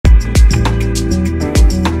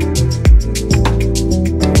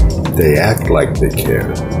They act like they care.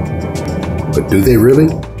 But do they really?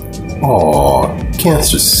 Aw,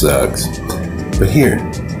 cancer sucks. But here,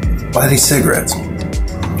 buy these cigarettes.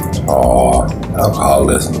 Aw,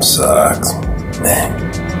 alcoholism sucks.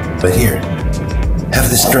 Man. But here, have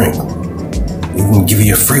this drink. We can give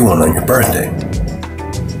you a free one on your birthday.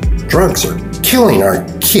 Drugs are killing our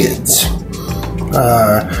kids.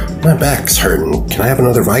 My back's hurting. Can I have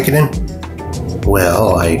another Vicodin?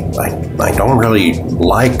 Well, I don't really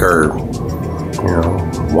like or,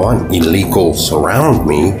 want illegals around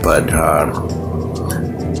me, but,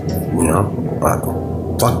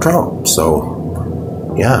 fuck Trump.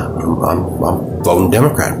 So, yeah, I'm voting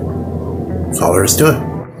Democrat. That's all there is to it.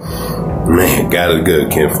 Man, got it good,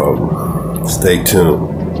 kinfolk. Stay tuned.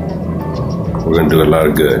 We're going to do a lot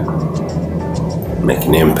of good. Make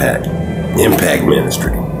an impact. Impact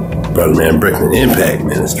Ministry. Brother Man BRICKMAN, Impact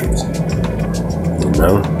Ministries.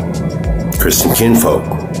 Christian kinfolk.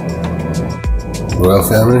 Well,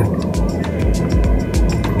 family,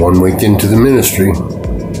 1 week into the ministry,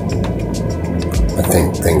 I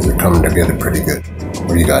think things are coming together pretty good.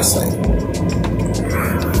 What do you guys think?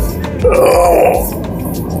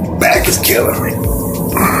 Oh, back is killing me.